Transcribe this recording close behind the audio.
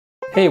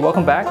Hey,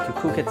 welcome back to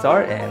Cool Kids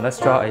Art, and let's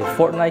draw a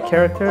Fortnite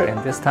character, and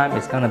this time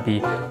it's gonna be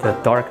the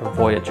Dark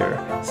Voyager.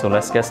 So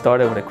let's get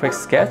started with a quick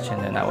sketch,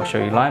 and then I will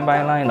show you line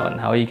by line on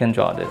how you can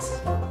draw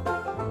this.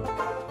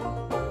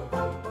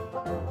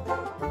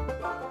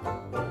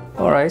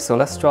 Alright, so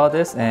let's draw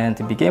this, and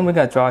to begin we're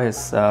gonna draw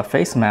his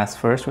face mask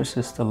first, which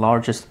is the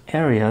largest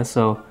area.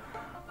 So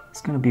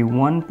it's gonna be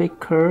one big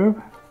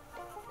curve,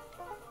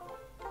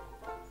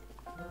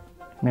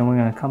 and then we're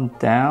gonna come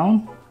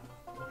down,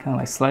 kind of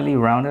like slightly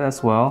rounded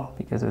as well,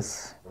 because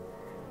it's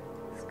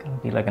gonna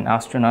be like an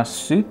astronaut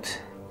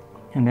suit.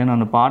 And then on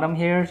the bottom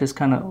here, just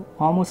kind of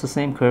almost the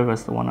same curve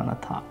as the one on the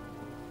top.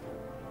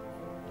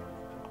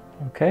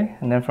 Okay,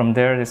 and then from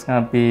there, there's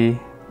gonna be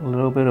a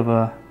little bit of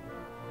a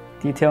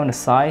detail on the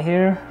side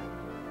here.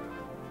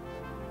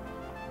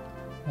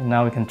 And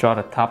now we can draw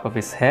the top of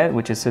his head,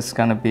 which is just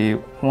gonna be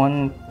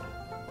one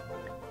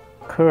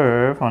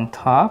curve on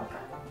top.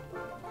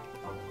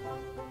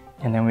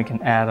 And then we can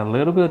add a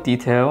little bit of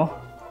detail.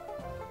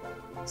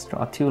 Let's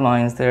draw two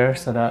lines there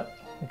so that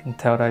we can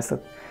tell that it's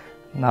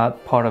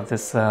not part of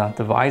this the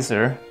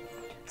visor.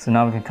 So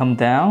now we can come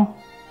down.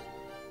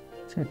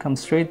 So it comes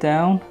straight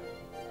down.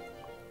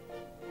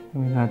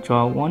 And we're gonna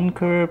draw one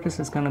curve. This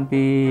is gonna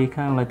be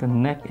kind of like the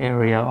neck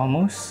area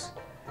almost.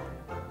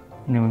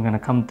 And then we're gonna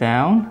come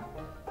down.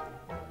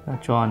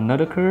 Draw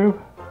another curve.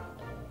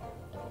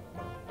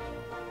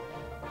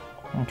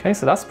 Okay,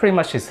 so that's pretty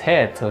much his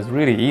head. So it's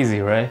really easy,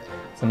 right?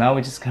 So now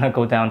we're just gonna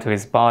go down to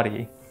his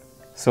body.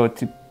 So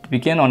to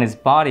begin on his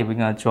body, we're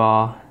gonna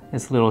draw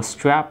this little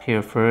strap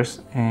here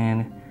first,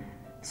 and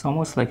it's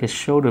almost like a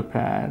shoulder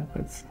pad.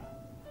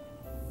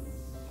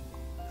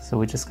 So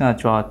we're just gonna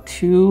draw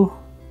two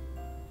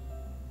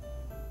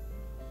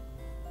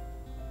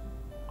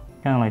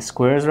kind of like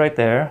squares right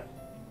there.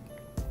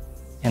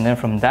 And then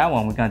from that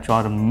one, we're gonna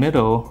draw the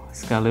middle.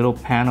 It's got a little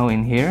panel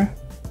in here.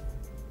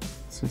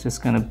 So it's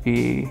just gonna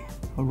be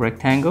a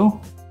rectangle.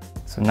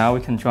 So now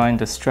we can draw in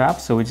the strap.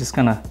 So we're just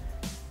gonna,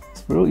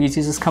 it's real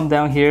easy, just come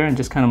down here and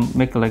just kind of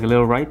make like a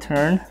little right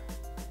turn.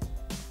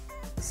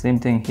 Same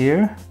thing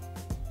here,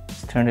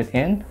 just turn it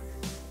in.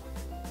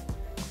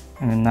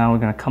 And then now we're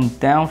gonna come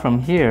down from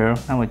here.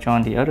 Now we're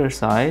drawing the other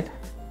side.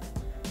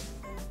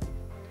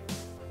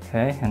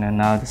 Okay, and then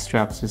now the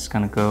strap's just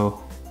gonna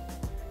go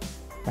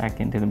back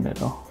into the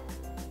middle.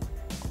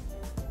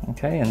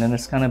 Okay, and then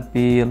there's gonna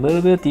be a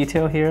little bit of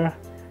detail here.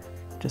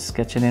 Just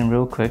sketch it in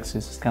real quick. So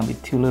it's just gonna be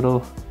two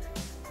little,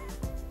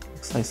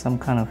 looks like some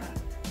kind of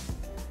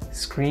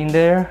screen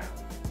there.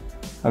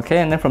 Okay,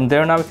 and then from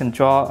there now we can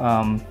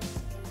draw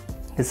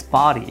his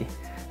body.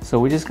 So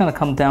we're just gonna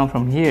come down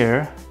from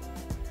here.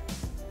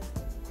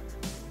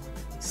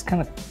 Just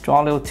kind of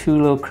draw two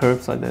little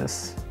curves like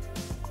this.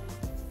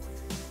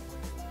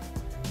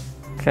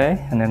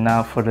 Okay, and then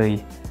now for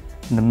in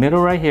the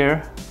middle right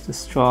here,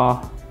 just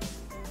draw,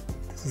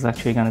 this is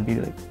actually gonna be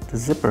like the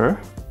zipper.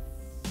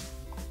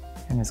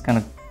 And it's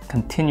gonna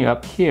continue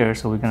up here,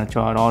 so we're gonna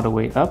draw it all the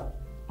way up.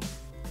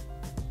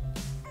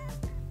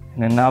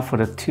 And then now for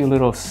the two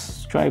little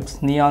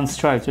stripes, neon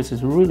stripes, which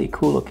is really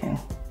cool looking.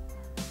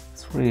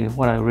 It's really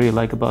what I really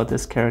like about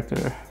this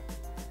character.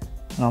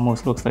 It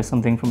almost looks like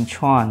something from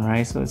Tron,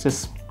 right? So it's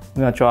just,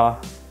 we're gonna draw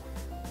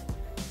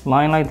a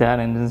line like that,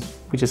 and then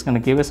we're just gonna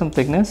give it some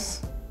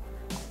thickness.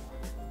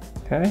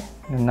 Okay,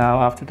 and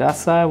now after that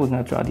side, we're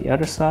gonna draw the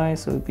other side,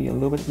 so it'll be a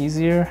little bit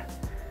easier.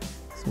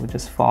 So we're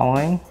just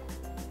following,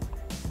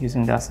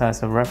 using that side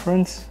as a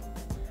reference.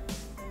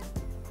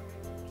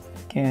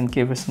 Again,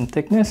 give it some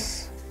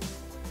thickness.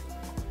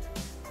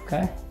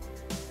 Okay,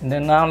 and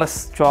then now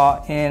let's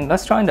draw in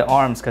the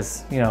arms,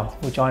 because you know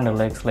we're drawing the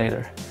legs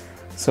later.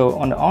 So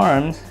on the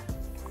arms,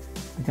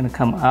 we're gonna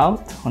come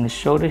out on the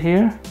shoulder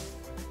here.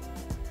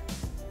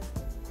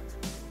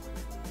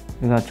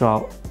 We're gonna draw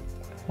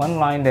one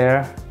line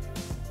there,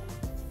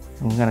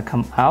 and we're gonna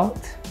come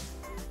out,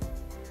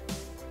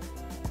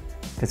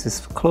 because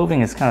his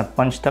clothing is kind of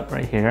bunched up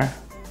right here.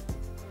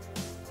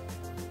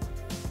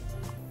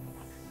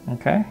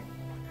 Okay,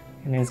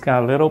 and he's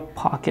got a little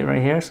pocket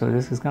right here, so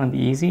this is gonna be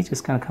easy.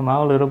 Just kind of come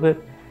out a little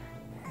bit,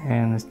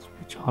 and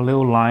draw a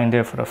little line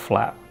there for the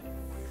flap.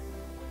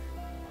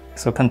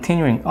 So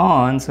continuing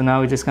on, so now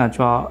we're just gonna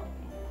draw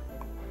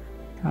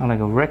kind of like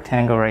a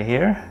rectangle right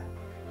here.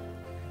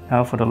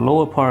 Now for the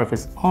lower part of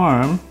his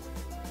arm,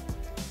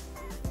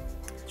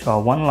 draw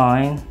one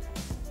line,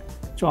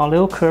 draw a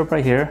little curve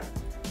right here,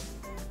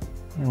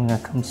 and we're gonna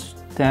come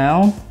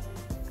down,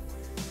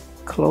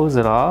 close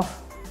it off,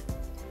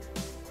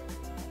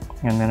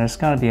 and then there's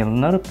gonna be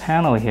another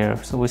panel here.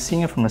 So we're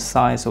seeing it from the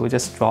side, so we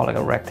just draw like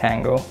a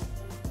rectangle.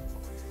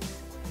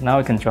 Now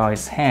we can draw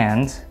his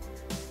hands.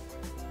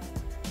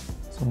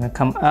 So we're gonna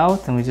come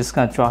out, and we're just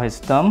gonna draw his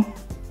thumb.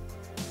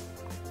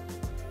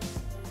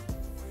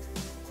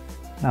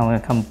 Now we're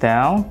gonna come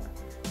down.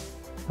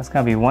 That's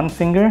gonna be one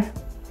finger.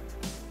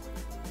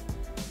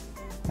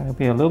 It'll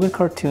be a little bit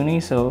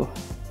cartoony, so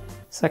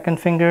second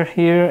finger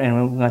here, and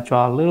we're gonna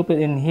draw a little bit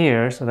in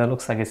here, so that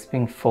looks like it's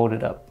being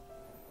folded up.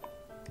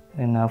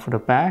 And now for the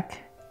back,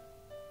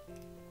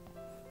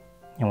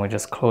 and we'll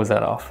just close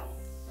that off.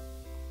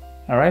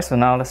 All right, so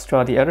now let's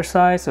draw the other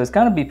side. So it's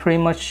gonna be pretty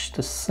much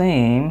the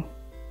same.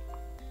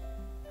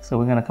 So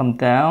we're gonna come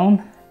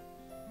down.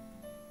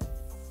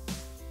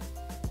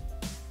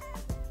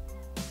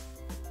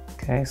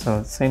 Okay,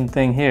 so same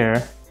thing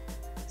here.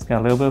 It's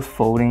got a little bit of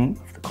folding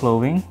of the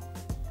clothing.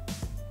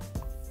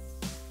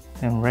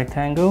 Then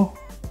rectangle.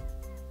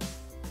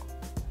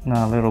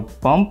 Now a little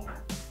bump.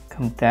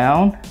 Come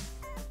down.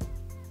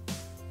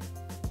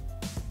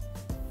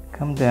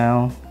 Come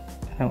down.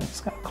 And then we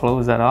just gotta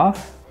close that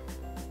off.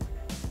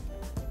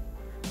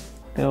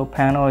 Little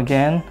panel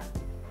again.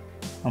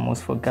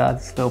 Almost forgot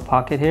this little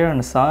pocket here on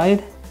the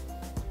side.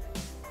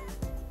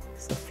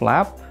 It's a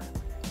flap.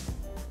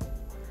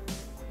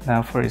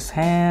 Now for his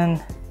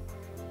hand,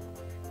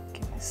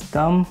 get his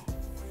thumb,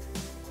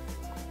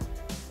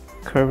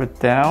 curve it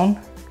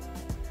down,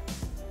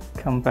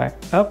 come back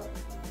up,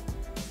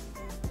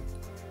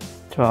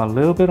 draw a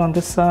little bit on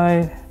this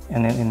side,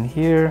 and then in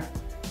here,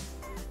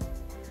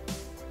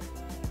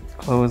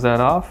 close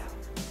that off.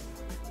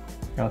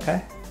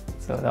 Okay,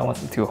 so that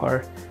wasn't too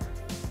hard.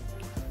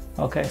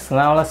 Okay, so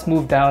now let's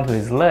move down to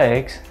his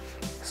legs.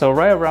 So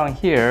right around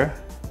here,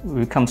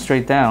 we come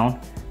straight down.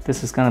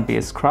 This is gonna be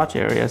his crotch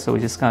area, so we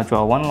just gotta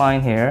draw one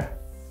line here.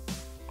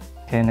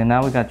 Okay, and then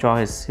now we gotta draw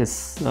his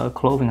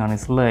clothing on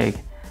his leg.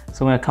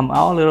 So we're gonna come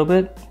out a little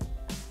bit,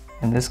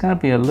 and there's gonna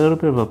be a little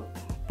bit of a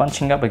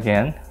bunching up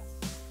again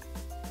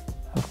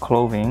of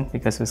clothing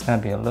because there's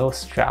gonna be a little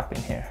strap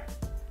in here.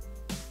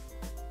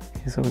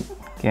 Okay, so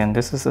again,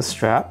 this is a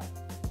strap,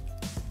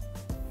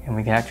 and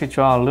we can actually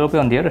draw a little bit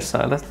on the other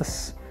side.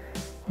 Let's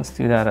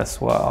do that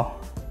as well.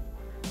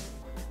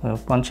 A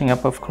little bunching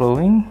up of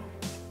clothing.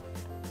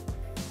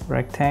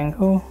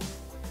 Rectangle.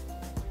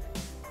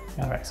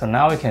 All right, so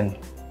now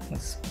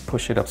let's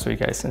push it up so you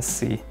guys can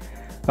see.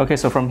 Okay,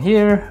 so from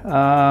here,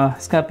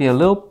 it's gonna be a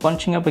little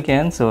bunching up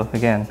again. So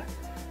again,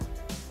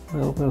 a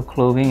little bit of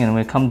clothing, and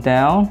we come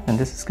down, and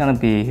this is gonna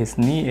be his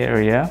knee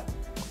area.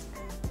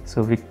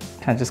 So we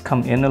kind of just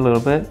come in a little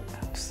bit.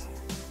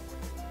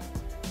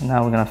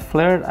 Now we're gonna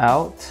flare it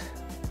out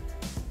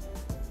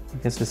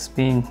because it's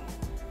being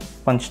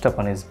bunched up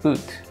on his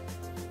boot.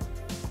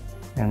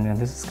 And then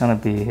this is gonna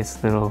be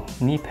his little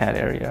knee pad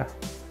area.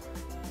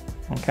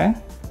 Okay,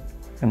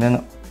 and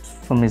then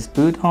from his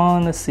boot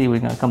on, let's see, we're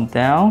gonna come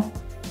down,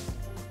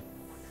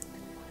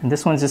 and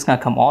this one's just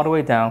gonna come all the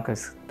way down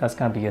because that's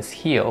gonna be his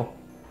heel.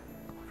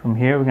 From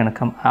here, we're gonna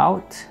come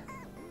out,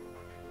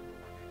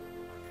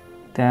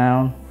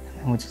 down,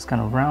 and we're just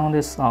gonna round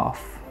this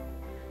off.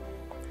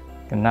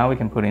 And now we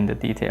can put in the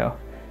detail.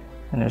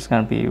 And there's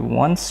gonna be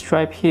one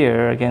stripe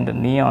here, again the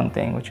neon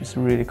thing, which is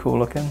really cool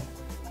looking.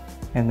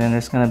 And then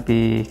there's gonna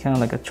be kind of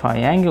like a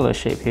triangular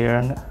shape here,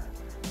 and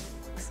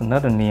it's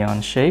another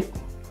neon shape.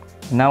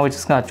 And now we're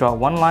just gonna draw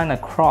one line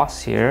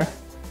across here.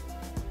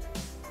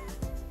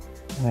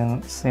 And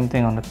then same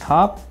thing on the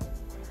top.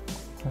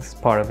 This is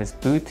part of his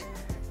boot.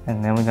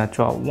 And then we're gonna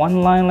draw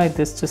one line like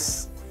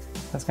this,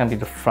 that's gonna be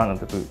the front of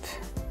the boot.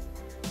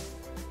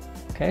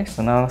 Okay,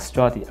 so now let's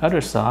draw the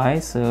other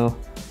side. So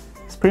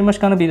it's pretty much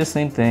gonna be the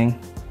same thing.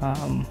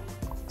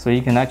 So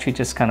you can actually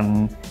just kind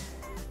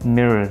of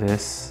mirror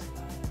this.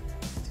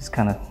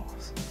 Kind of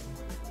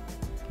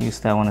use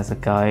that one as a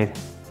guide.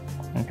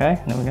 Okay,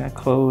 and then we're gonna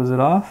close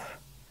it off.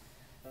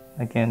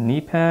 Again,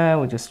 knee pad,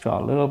 we'll just draw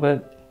a little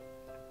bit.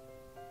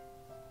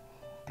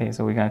 Okay,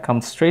 so we're gonna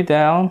come straight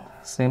down,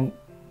 same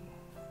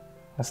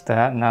as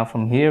that. Now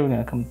from here, we're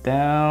gonna come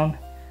down.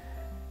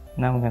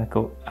 Now we're gonna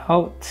go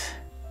out.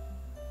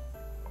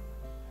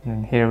 And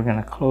then here, we're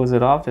gonna close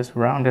it off, just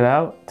round it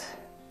out.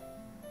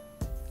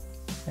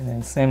 And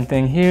then same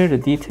thing here, the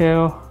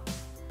detail,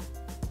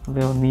 a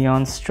little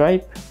neon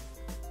stripe.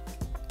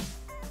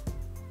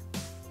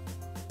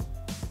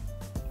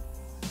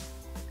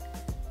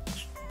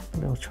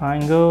 Little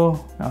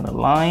triangle, now the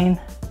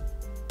line,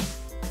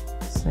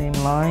 same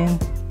line,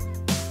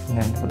 and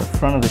then for the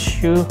front of the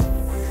shoe.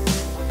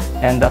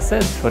 And that's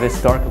it for this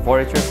Dark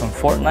Voyager from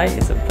Fortnite.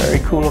 It's a very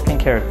cool looking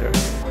character.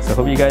 So I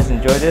hope you guys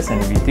enjoy this,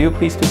 and if you do,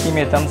 please do give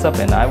me a thumbs up,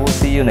 and I will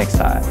see you next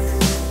time.